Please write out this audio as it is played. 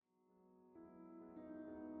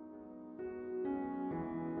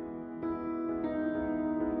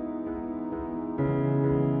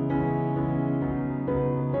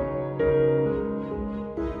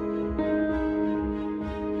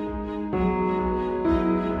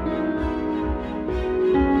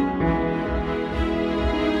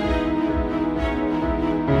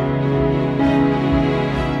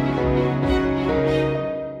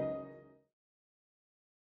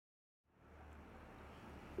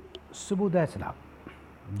සුබෝදෑසනක්.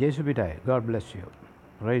 ජේසු පිටයි. God bless you.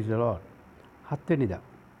 Praise the Lord. 7 වෙනිදා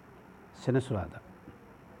සෙනසුරාදා.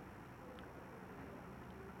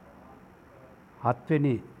 7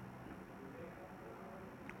 වෙනි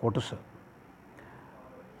කොටස.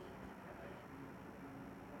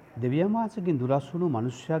 දෙවියන් වහන්සේගෙන් දුරස් වුණු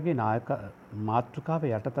මිනිස්යාගේ නායක මාතෘකාව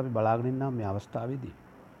යටතේ අපි බලාගෙන ඉන්නා මේ අවස්ථාවේදී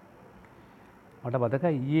මට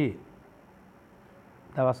මතකයි ඊයේ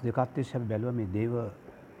දවස් දෙකක් තිස්සේ අපි බැලුවා මේ දේව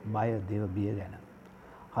බය දේව බිය ගැන.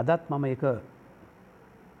 අදත් මම ඒක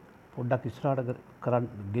පොඩ්ඩක් ඉස්සරහට කරන්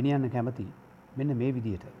ගෙනියන්න කැමති මෙන්න මේ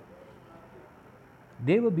විදිහට.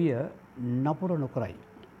 දේව බිය නපුර නොකරයි.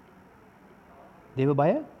 දේව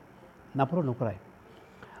බය නපුර නොකරයි.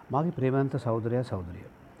 මාගේ ප්‍රේමවන්ත සහෝදරයා සහෝදරිය.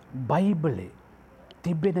 බයිබලේ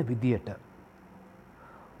තිබෙන විදියට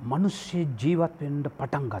මිනිස්සු ජීවත් වෙන්න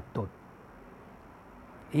පටන් ගත්තොත්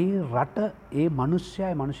ඒ රට ඒ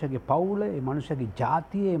මිනිස්සයා මිනිස්සගේ පවුල ඒ මිනිස්සගේ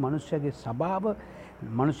ජාතිය ඒ මිනිස්සගේ සභාව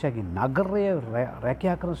මිනිස්සගේ නගරය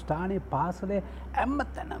රැකියා කරන ස්ථානයේ පාසලේ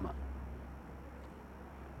හැමතැනම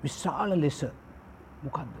විශාල ලෙස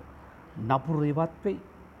මොකද්ද නපුර ඉවත් වෙයි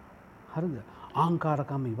හරිද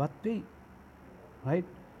ආහංකාරකම් ඉවත් වෙයි right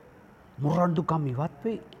මුරණ්ඩුකම් ඉවත්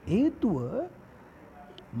වෙයි හේතුව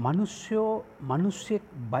මිනිස්සෙක්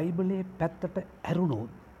බයිබලයේ පැත්තට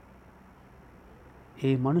ඇරුණොත්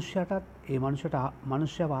ඒ මනුෂ්‍යයා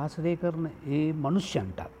ආශ්‍රය කරන ඒ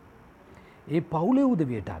මනුෂ්‍යයන්ටත් ඒ පවුලේ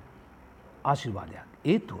උදවියටත් ආශිර්වාදයක්.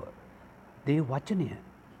 හේතුව දේව වචනය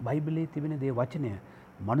බයිබලයේ තිබෙන දේව වචනය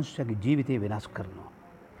මනුෂ්‍යගේ ජීවිතය වෙනස් කරනවා.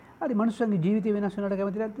 හරි මනුෂ්‍යගේ ජීවිතය වෙනස් වෙනවට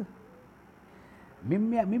කැමති නැද්ද?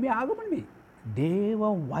 මිම්ම ආගම නෙමෙයි. දේව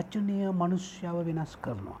වචනය මනුෂ්‍යව වෙනස්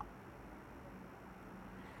කරනවා.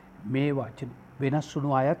 මේ වචන වෙනස්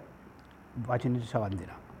වුණු අයත් වචනෙට සවන්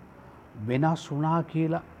දෙනවා. වෙනස් වුණා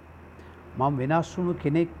කියලා මම වෙනස් වුණු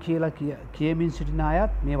කෙනෙක් කියලා කියමින් සිටින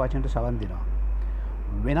අයත් මේ වචනට සවන් දෙනවා.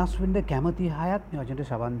 වෙනස් වෙන්න කැමති අයත් මේ වචනට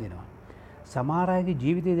සවන් දෙනවා. සමහර අයගේ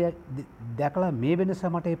ජීවිතය දැකලා මේ වෙනස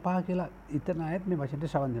මට එපා කියලා හිතන අයත් මේ වචනට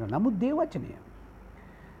සවන් දෙනවා. නමුත් දේව වචනය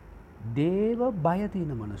දේව බය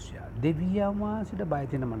තියෙන මනුස්සයා, දෙවියන් වහන්සේට බය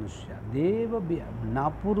තියෙන මනුස්සයා, දේව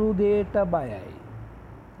නපුරු දෙයට බයයි.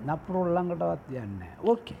 නපුරු ළඟටවත් යන්නේ නැහැ.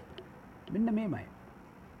 ඕකේ. මෙන්න මේමයි.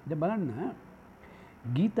 දැන් බලන්න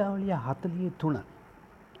ගීතාවලිය 43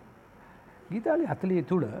 ගීතාවලිය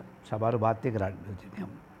 43 සමහර වාත්‍ය කරන්නේ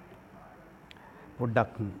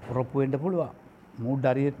පොඩ්ඩක් රොප්පු වෙන්න පුළුවන් මූඩ්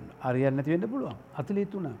හරියන්නේ නැති වෙන්න පුළුවන්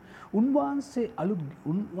 43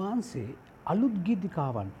 උන්වහන්සේ අලුත්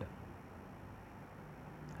ගීතිකාවන්ට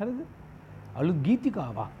හරිද අලුත්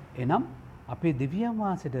ගීතිකාවක් එනම් අපේ දෙවියන්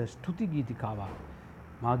වහන්සේට ස්තුති ගීතිකාවක්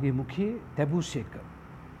මාගේ මුඛයේ තැබුසේක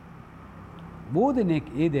බෝධනෙක්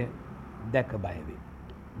ඒද දැක බයව.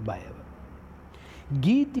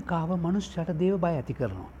 ගීතිකාව මනුෂ්‍යයට දේව බය ඇති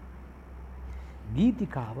කරනවා.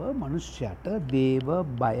 ගීතිකාව මනුෂ්‍යයට දේව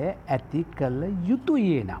බය ඇති කළ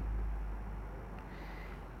යුතුයේ නම්.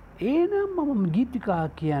 එනම් මම ගීතිකා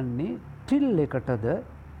කියන්නේ ත්‍රිල් එකටද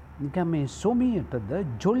නිකන් මේ සොමියටද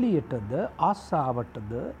ජොලියටද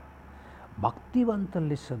ආසාවටද භක්තිවන්ත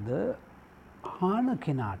ලෙසද ආන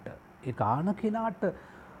කෙනාට ඒ ආන කෙනාට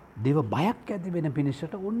දේව බයක් ඇති වෙන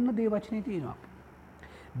පිණිසට ඔන්න දේව වචනේ තියෙනවා.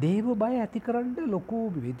 දේව බය ඇති කරන්න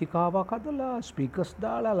ලොකු වේදිකාවක් හදලා ස්පීකර්ස්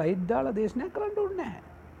දාලා ලයිට් දාලා දේශනා කරන්න ඕනේ නැහැ.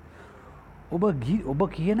 ඔබ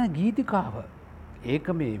කියන ගීතිකාව ඒක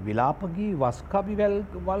මේ විලාප ගී වස් කවි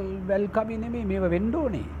වැල් කවි නෙමෙයි මේව වෙන්න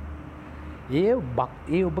ඕනේ.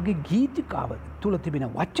 ඒ ඔබගේ ගීතිකාව තුල තිබෙන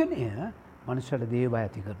වචනය මනුෂ්‍යයට දේව බය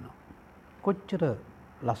ඇති කරනවා. කොච්චර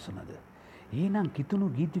ලස්සනද? එහෙනම්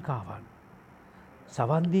කිතුණු ගීතිකාවන්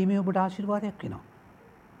සවන් දීමේ ඔබට ආශිර්වාදයක් වෙනවා.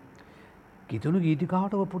 කිතුණු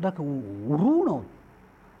ගීතිකාවට ඔබ පොඩක් උරුණොත්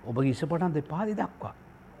ඔබගේ ඉසපටන් දෙපාදේ දක්වා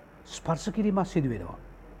ස්පර්ශ කිරීමක් සිදු වෙනවා.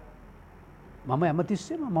 මම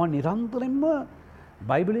හැමතිස්සෙම මම නිරන්තරයෙන්ම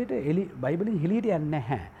බයිබලෙන් එළියට යන්නේ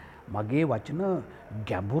නැහැ. මගේ වචන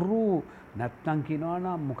ගැඹුරු නැත්නම් කියනවා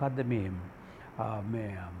නම් මොකද්ද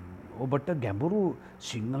මේ ඔබට ගැඹුරු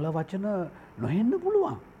සිංහල වචන නොහෙන්න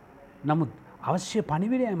පුළුවන්. නමුත් අවශ්‍ය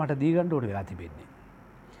පණිවිඩය මට දී ගන්න ඕන වෙලා තිබෙන්නේ.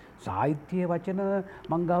 සාහිත්‍ය වචන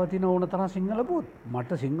මං ගාව තියෙන ඕන තරම් සිංහල පොත්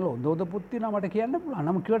මට සිංහල හොඳ පොත් තියෙනවා මට කියන්න පුළුවන්.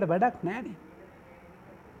 නම් කිව්වට වැඩක් නැහැනේ.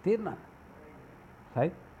 තේරුණාද?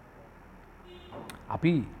 right?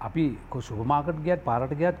 අපි සුපර් මාකට් ගියත්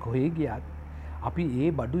පාරට ගියත් කොහේ ගියත් අපි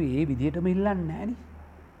ඒ බඩු ඒ විදිහටම ඉල්ලන්නේ නැහනේ.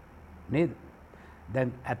 නේද?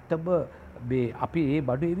 දැන් ඇත්තම අපි ඒ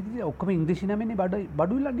බඩු ඒ විදිහට ඔක්කොම ඉංග්‍රීසි නමනේ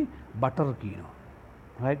බඩු ඉල්ලන්නේ. බටර් කියනවා.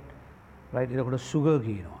 right? එතකොට සුගර්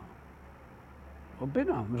කියනවා.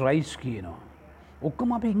 ඔබේනවා රයිස් කියනවා.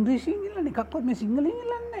 ඔක්කොම අපි ඉංග්‍රීසියෙන් ඉල්ලන්නේ එකක්වත් මේ සිංහලෙන්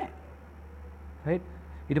ඉල්ලන්නේ නැහැ. right?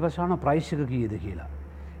 ඊට පස්සේ ආන ප්‍රයිස් එක කීයද කියලා.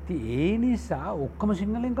 ඒ නිසා ඔක්කොම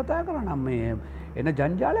සිංහලෙන් කතා කරනම් මේ එන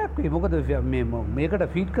ජංජාලයක් වෙයි. මොකද මේකට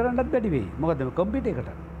ෆීඩ් කරන්නත් බැරි වෙයි. මොකද කම්පියුටර් එකට.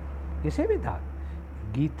 එසේ වෙතා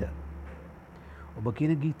ගීත ඔබ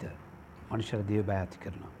කියන ගීත මනුෂ්‍යර දේව බය ඇති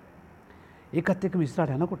කරනවා. ඒකත් එක්කම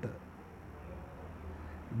ඉස්සරහට යනකොට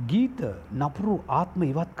ගීත නපුරු ආත්ම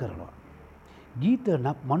ඉවත් කරනවා. ගීත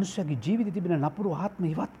මනුෂ්‍යගේ ජීවිතේ තිබෙන නපුරු ආත්ම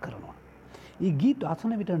ඉවත් කරනවා. ඒ ගීත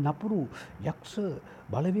අසන විට නපුරු යක්ෂ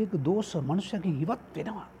බලවේග දෝෂ මනුෂ්‍යගේ ඉවත්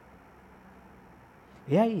වෙනවා.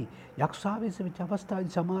 එයයි යක්ෂාවේශ වෙච්ච අවස්ථාවේ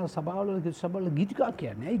සමහර සභාවල සබල ගීතිකා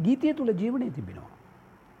කියන්නේ. ඒ ගීතය තුල ජීවණය තිබෙනවා.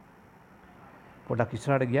 පොඩක්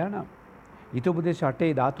ඉස්සරහට ගියා නම් ඊතෝපදේශ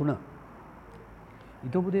 8:13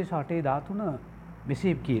 ඊතෝපදේශ 8:13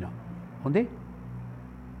 මෙසේ කියනවා. හොඳේ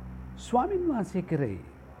ස්වාමින් වහන්සේ කෙරෙහි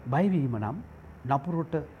බයවීම නම්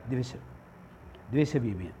නපුරට ද්වේෂ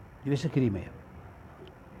වීමය. ද්වේෂ කිරීමය.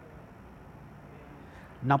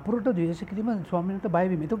 නපුරට ද්වේෂ කිරීම ස්වාමීන්ට බය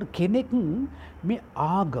වීම. එතකොට කෙනෙක් මේ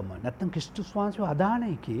ආගම නැත්නම් ක්‍රිස්තුස් වහන්සේව අදාන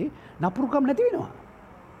එකේ නපුරුකම් නැති වෙනවා.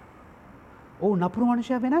 ඔව් නපුරු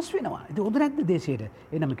මනුෂ්‍යයා වෙනස් වෙනවා. ඒක හොඳ නැද්ද දේශයට?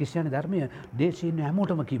 එනම ක්‍රිස්තියානි ධර්මයේ දේශීය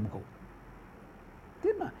හැමෝටම කියමුකෝ.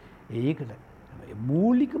 තේරුණා? ඒකට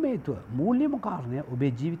මූලිකම හේතුව මූල්‍යම කාරණය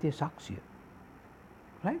ඔබේ ජීවිතයේ සාක්ෂිය.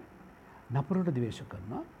 රයිට්? නපුරට ද්වේෂ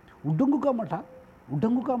කරනවා.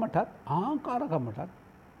 උඩඟුකමටත් ආහංකාරකමටත්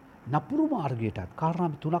නපුරු මාර්ගයටත්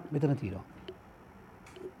කාරණා තුනක් මෙතන තියෙනවා.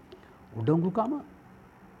 උඩඟුකම,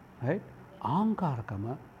 රයිට්? ආහංකාරකම,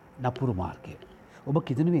 නපුරු මාර්ගය. ඔබ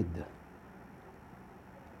කිදෙන වෙද්ද?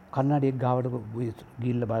 කන්නඩියක් ගාවට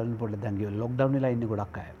ගිහිල්ලා බලන්න පොඩ්ඩක් දැන් ගිය ලොක්ඩවුන් වෙලා ඉන්නේ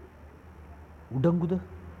ගොඩක් අය. උඩඟුද?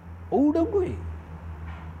 ඔව් උඩඟුයි.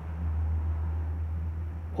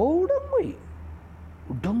 උඩඟුයි.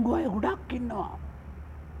 උඩඟු අය ගොඩක් ඉන්නවා.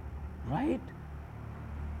 රයිට්?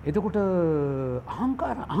 එතකොට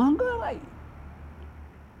අහංකාරයි.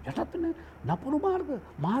 යටත් වෙන නපුරු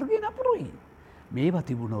මාර්ගය නපුරුයි. මේවා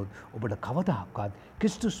තිබුණොත් ඔබට කවදාකවත්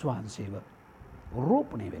ක්‍රිස්තුස් වහන්සේව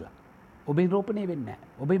රෝපණය වෙලා ඔබෙන් රෝපණය වෙන්නේ නැහැ.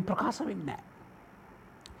 ඔබෙන් ප්‍රකාශ වෙන්නේ නැහැ.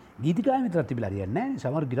 ගීතිකාවෙන් විතරක් තිබිලා හරියන්නේ නැහැ.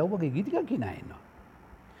 සමහර ගිරව් වගේ ගීතිකා කියන අය ඉන්නවා.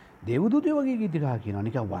 දේවදූතයෝ වගේ ගීතිකා කියනවා.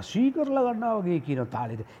 නිකන් වශී කරලා ගන්නවා වගේ කියන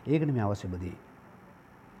තාලෙට. ඒක නෙමෙයි අවශ්‍යම දේ.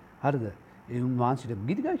 හරිද? ඒ උන්වහන්සේට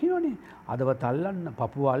ගීතිකා කියනවනේ. අදවත් අල්ලන්න,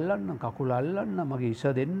 පපුව අල්ලන්න, කකුල අල්ලන්න, මගේ ඉස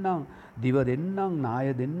දෙන්නම්, දිව දෙන්නම්,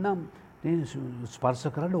 නාය දෙන්නම්, මේ ස්පර්ශ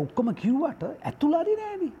කරන්න ඔක්කොම කිව්වට ඇතුළ හරි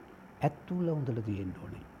නෑනේ. ඇතුළ හොඳට තියෙන්න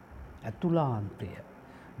ඕනේ. ඇතුළාන්තය.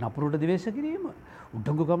 නපුරට ද්වේෂ කිරීම,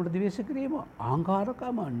 උඩඟුකමට ද්වේෂ කිරීම,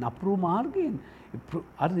 ආහංකාරකම, නපුරු මාර්ගයෙන්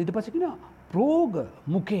අර ඊට පස්සේ කියනවා ප්‍රෝග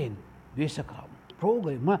මුකෙන් ද්වේෂ කරව. ප්‍රෝග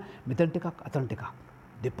මෙතන ටිකක් අතන ටිකක්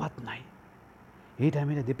දෙපත්නයි. ඒ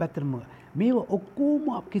ටයිමේ දෙපැත්තම මේව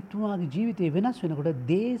ඔක්කොම කිතුමාගේ ජීවිතේ වෙනස් වෙනකොට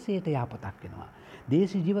දේශයට යාපතක් වෙනවා.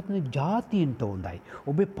 දේශ ජීවිතේ ජාතියින්ට හොඳයි.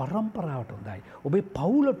 ඔබේ පරම්පරාවට හොඳයි. ඔබේ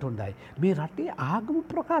පවුලට හොඳයි. මේ රටේ ආගම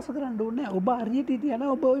ප්‍රකාශ කරන්න ඕනේ. ඔබ හරියට ඉතියන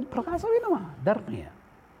ඔබ ප්‍රකාශ වෙනවා ධර්මය.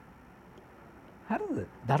 හරිද?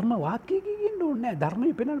 ධර්ම වාක්‍යයකින් ඉන්න ඕනේ නැහැ.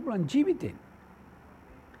 ධර්මයේ පෙන්වන්න පුළුවන් ජීවිතෙන්.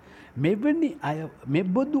 මෙවැනි අය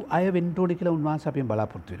මෙබඳු අය වෙන්න ඕනේ කියලා උන්වහන්සේ අපෙන්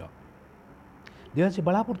බලාපොරොත්තු වෙනවා. දෙවන්සේ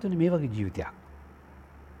බලාපොරොත්තු වෙන්නේ මේ වගේ ජීවිතයක්.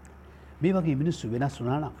 මේ වගේ මිනිස්සු වෙනස්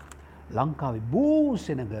වුණා නම් ලංකාවේ බොහෝ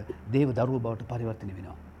සෙනඟ දේව දරුව බවට පරිවර්තනය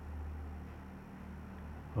වෙනවා.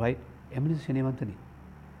 රයිට්? එමිනිස් සෙනෙවන්තනි.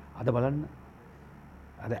 අද බලන්න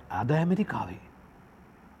අද ඇමරිකාවේ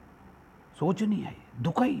සෝචනීයයි,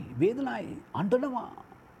 දුකයි, වේදනයි, අඬනවා.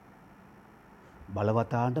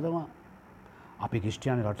 බලවතා අඬනවා. අපි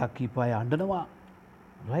ක්‍රිස්තියානි රටක් කීප අය අඬනවා.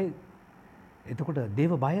 රයිට්? එතකොට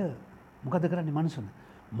දේව බය මොකද කරන්නේ මනුස්සන?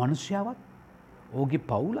 මිනිස්යාවත්, ඔහුගේ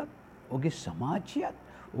පවුලත්, ඔහුගේ සමාජයත්,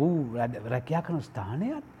 ඔහු රැකියා කරන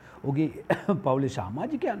ස්ථානයත්, ඔහුගේ පවුලේ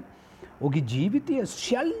සමාජිකයන්, ඔහුගේ ජීවිතය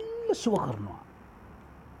සියල්ල සුව කරනවා.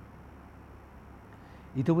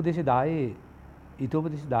 ඊතෝපදේශ 10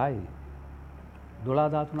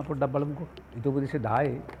 12:13 පොඩ්ඩක් බලමුකෝ. ඊතෝපදේශ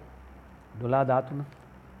 10 12:13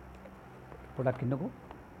 පොඩ්ඩක් ඉන්නකෝ.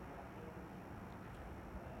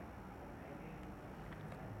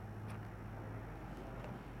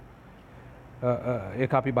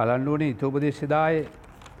 ඒක අපි බලන්න ඕනේ ඊතෝපදේශ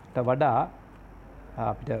 10ට වඩා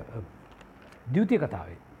අපිට ද්විතීය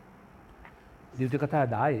කතාවේ. ද්විතීය කතාව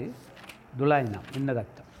 10 12 නම් ඉන්න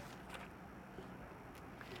ගත්තා.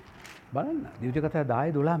 බලන්න ද්විතීය කතාව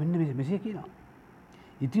 10 12 මෙන්න මෙසේ කියනවා.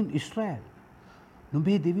 ඉතින් ඊශ්‍රායල්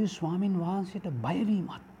නුඹේ දෙවියන් ස්වාමින් වහන්සේට බය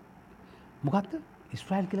වීමත්. මොකක්ද?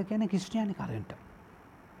 ඊශ්‍රායල් කියලා කියන්නේ ක්‍රිස්තියානි කරන්ට.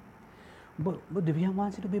 ඔබ දෙවියන්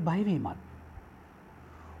වහන්සේට ඔබේ බය වීමත්.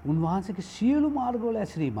 උන්වහන්සේගේ සියලු මාර්ගවල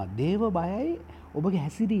හැසිරීමත්. දේව බයයි ඔබගේ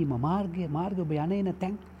හැසිරීම මාර්ගය ඔබ යන එන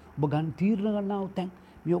තැන් ඔබ ගන්න තීරණ ගන්නා තැන්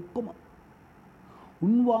මේ ඔක්කොම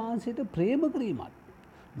උන්වහන්සේට ප්‍රේම කිරීමත්.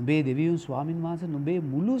 නුඹේ දෙවියන් ස්වාමින් වහන්සේ නුඹේ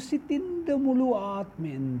මුළු සිතින්ද මුළු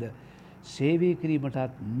ආත්මයෙන්ද සේවය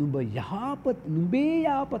කිරීමටත් නුඹේ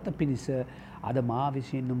යාපත පිණිස අද මා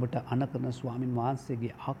විසින් නුඹට අනකරන ස්වාමින්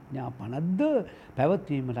වහන්සේගේ ආඥා පනද්ද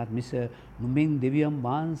පැවැත්වීමටත් මිස නුඹෙන් දෙවියන්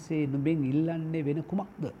වහන්සේ නුඹෙන් ඉල්ලන්නේ වෙන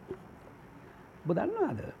කුමක්ද? ඔබ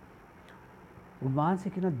දන්නවාද?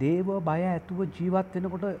 උන්වහන්සේ කියන දේව බය ඇතුව ජීවත්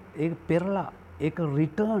වෙනකොට ඒක පෙරලා ඒක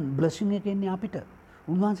රිටර්න් බ්ලෙසිං එක එන්නේ අපිට.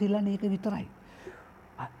 උන්වහන්සේ ඉල්ලන්නේ ඒක විතරයි.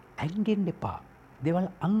 ඇඟෙන්න එපා. දේවල්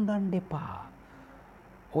අංගන්න එපා.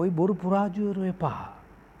 ඔයි බොරු පුරාජුවරු එපා.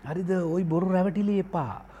 හරිද? ඔයි බොරු රැවටිලි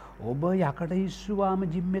එපා. ඔබ යකට ඉස්සුවාම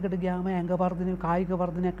ජිම් එකට ගියාම ඇඟ වර්ධනය කායික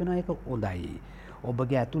වර්ධනයක් වෙනවා ඒක හොඳයි.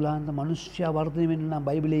 ඔබගේ ඇතුළාන්ත මනුෂ්‍යයා වර්ධනය වෙන්න නම්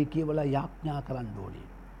බයිබලයේ කියවලා යාඥා කරන්න ඕනේ.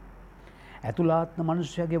 ඇතුළාත්ම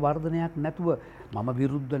මනුෂ්‍යයාගේ වර්ධනයක් නැතුව මම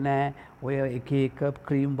විරුද්ධ නෑ. ඔය එක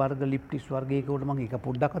ක්‍රීම් වර්ග ලිප්ටිස් වර්ග ඒකට මම ඒක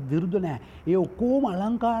පොඩ්ඩක්වත් විරුද්ධ නෑ. ඒ ඔක්කොම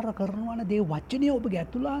අලංකාර කරනවනේ දේ වචනේ ඔබගේ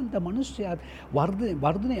ඇතුළාන්ත මනුෂ්‍යයාත්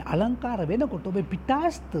වර්ධනය අලංකාර වෙනකොට ඔබේ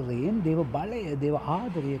පිටාස්තරයෙන් දේව බලය, දේව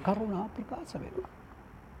ආදරය, කරුණා ප්‍රකාශ වෙනවා.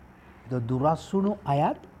 දුරස්සුණු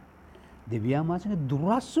අයත් දෙවියන් වහන්සේගේ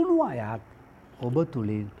දුරස්සුණු අයත් ඔබ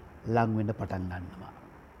තුලින් ලං වෙන්න පටන් ගන්නවා.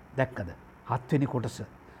 දැක්කද? 7 වෙනි කොටස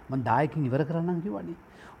මම 10කින් ඉවර කරන්නම් කිව්වනේ.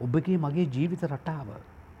 ඔබගේ මගේ ජීවිත රටාව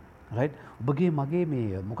රයිට් ඔබගේ මගේ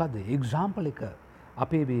මේ මොකද්ද එක්සැම්පල් එක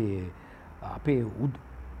අපේ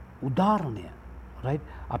උදාහරණය රයිට්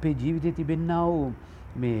අපේ ජීවිතේ තිබෙනා වූ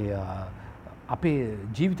මේ අපේ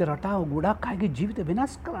ජීවිත රටාව ගොඩක් අයගේ ජීවිත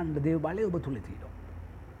වෙනස් කරන්න දේව බලය ඔබ තුල තියෙනවා.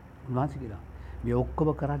 උන්වහන්සේ කියනවා මේ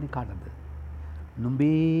ඔක්කොම කරන්නේ කාටද?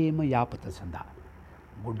 නුඹේම යාපත සඳහා.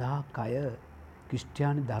 ගොඩාක් අය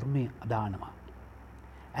ක්‍රිස්තියානි ධර්මයේ අදානවා.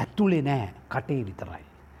 ඇතුලේ නෑ කටේ විතරයි.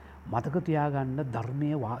 මතක තියාගන්න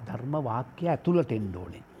ධර්ම වාක්‍ය ඇතුළට එන්න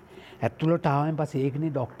ඕනේ. ඇතුළට ආවෙන් පස්සේ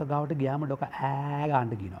ඒකනේ ડોක්ටර් ගාවට ගියාම ඩොක ඈ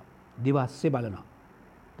ගන්න කියනවා. දිවස්සේ බලනවා.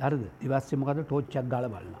 හරිද? දිවස්සේ මොකද ටෝච් එකක් ගාලා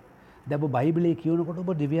බලනවා. දැන් ඔබ බයිබලයේ කියනකොට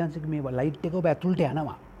ඔබ දිව්‍යාංශික මේ ලයිට් එක ඔබ ඇතුළට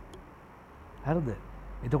යනවා. හරිද?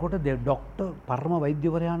 එතකොට ડોක්ටර් පරම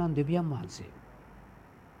වෛද්‍යවරයා නම් දෙවියන් වහන්සේ.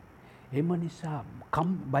 එම නිසා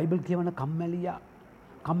බයිබල් කියවන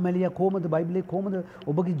කම්මැලියා කොහොමද බයිබලයේ කොහොමද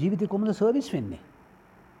ඔබගේ ජීවිතේ කොහොමද සර්විස් වෙන්නේ?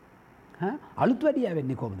 අලුත් වැඩියා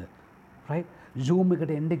වෙන්නේ කොහොමද? රයිට්? Zoom එකට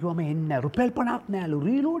එන්න කිව්වම එන්නේ නැහැ. රුපියල් 50ක් නෑලු.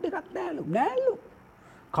 රීලෝඩ් එකක් නෑලු.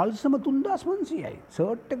 කල්සම 3500යි.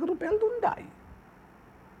 සර්ට් එක රුපියල් 3000යි.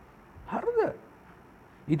 හරිද?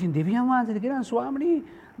 ඉතින් දෙවියන් වහන්සේට කියනවා ස්වාමීනි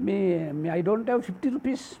මේ I don't have 50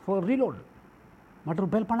 rupees for reload. මට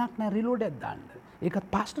රුපියල් 50ක් නෑ රීලෝඩ් එකක් දාන්න.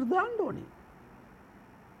 ඒකත් පාස්ටර් දාන්න ඕනේ.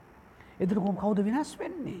 එතකොට කවුද වෙනස්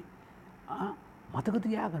වෙන්නේ? මතක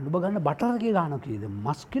තියාගන්න. ඔබ ගන්න බටර් එකේ ගාන කීයද?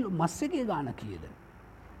 මස් එකේ ගාන කීයද?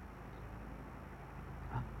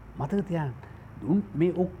 මතක තියාගන්න.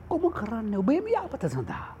 මේ ඔක්කොම කරන්නේ ඔබේම යාපත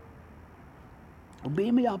සඳහා.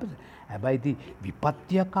 ඔබේම යාපත. හැබැයි ඉතින්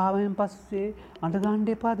විපත්තියක් ආවෙන් පස්සේ අඬ ගන්න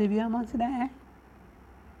එපා දෙවියන් වහන්සේ නෑ.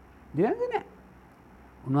 දෙවියන් වහන්සේ නෑ.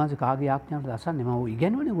 උන්වහන්සේ කාගේ ආඥාවද අසන්නේ? මම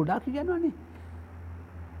ඉගෙනවනේ ගොඩාක් ඉගෙනවනේ.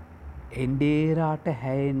 එන්ඩේරාට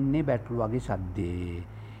හැෙන්නේ බැටළු වගේ සද්දේ.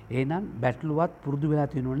 එහෙනම් බැටළුවත් පුරුදු වෙලා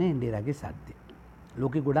තියෙනෝනේ එන්ඩේරාගේ සද්දේ.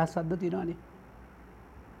 ලෝකේ ගොඩාක් සද්ද තියෙනවානේ.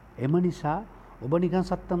 එම නිසා ඔබ නිකන්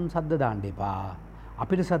සද්ද දාන්න එපා.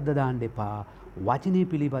 අපිට සද්ද දාන්න එපා. වචනේ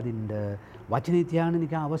පිළිපදින්න. වචනේ තියාගෙන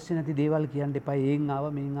නිකන් අවශ්‍ය නැති දේවල් කියන්න එපා. ඒන්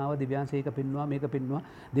ආව මෙන් ආව දෙවියන්සේ ඒක පෙන්නවා මේක පෙන්නවා.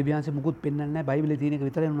 දෙවියන්සේ මුකුත් පෙන්වන්නේ නැහැ. බයිබලයේ තියෙන එක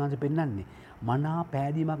විතරයි උන්වහන්සේ පෙන්වන්නේ. මනා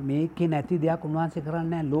පෑදීමක් මේකේ නැති දෙයක් උන්වහන්සේ කරන්නේ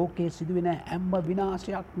නැහැ. ලෝකයේ සිදුවෙන හැම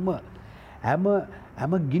විනාශයක්ම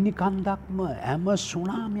හැම ගිනි කන්දක්ම හැම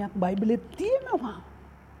සුනාමියක් බයිබලයේ තියෙනවා.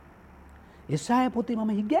 එසාය පොතේ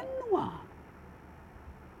මම ඉගෙනුවා.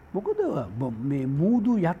 මොකද මේ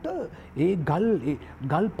මූදු යට ඒ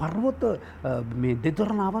ගල් පර්වත මේ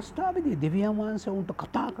දෙතරන අවස්ථාවේදී දෙවියන් වහන්සේ උන්ට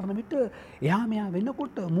කතා කරන විට එහා මෙහා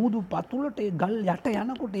වෙනකොට මූදු පතුලට ඒ ගල් යට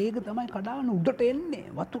යනකොට ඒක තමයි කඩාගෙන උඩට එන්නේ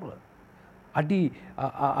වතුර. අඩි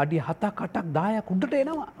 7ක් 8ක් 10ක් උඩට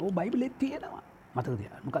එනවා. ඕ බයිබලයේ තියෙනවා. මතක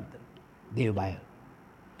තියාගන්න. මොකද්ද? දේව බය.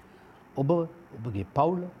 ඔබගේ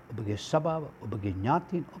පවුල, ඔබගේ සභාව, ඔබගේ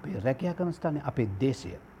ඥාතීන්, ඔබේ රැකියා කරන ස්ථානය, අපේ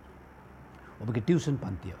දේශය, ඔබගේ ටියුෂන්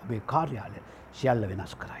පන්තිය, ඔබේ කාර්යාලය සියල්ල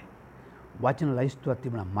වෙනස් කරයි. වචන ලයිස්තුවක්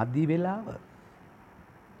තිබුණා මදි වෙලාව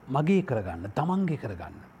මගේ කරගන්න, තමන්ගේ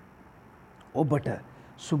කරගන්න. ඔබට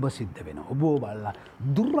සුබ සිද්ධ වෙනවා. ඔබ බලලා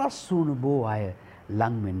දුර්වස් වුණු බෝ අය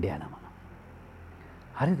ලං වෙන්න යනවා.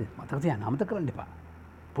 හරිද? මතක තියාගන්න අමතක කරන්න එපා.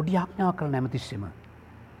 පොඩි ආඥාවක් කරන්න හැමතිස්සෙම.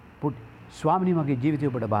 ස්වාමිනී මගේ ජීවිතය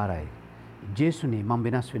ඔබට බාරයි. ජේසුනේ මම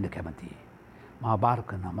වෙනස් වෙන්න කැමතියි. මා බාර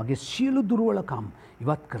කරනවා. මගේ සියලු දුර්වලකම්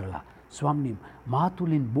ඉවත් කරලා ස්වාමිනී මා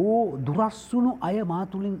තුලින් බෝ දුරස්සුණු අය මා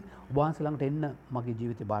තුලින් ඔබ වහන්සේ ළඟට එන්න මගේ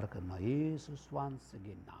ජීවිතය බාර කරනවා. යේසුස්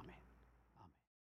වහන්සේගේ නාමයෙන්.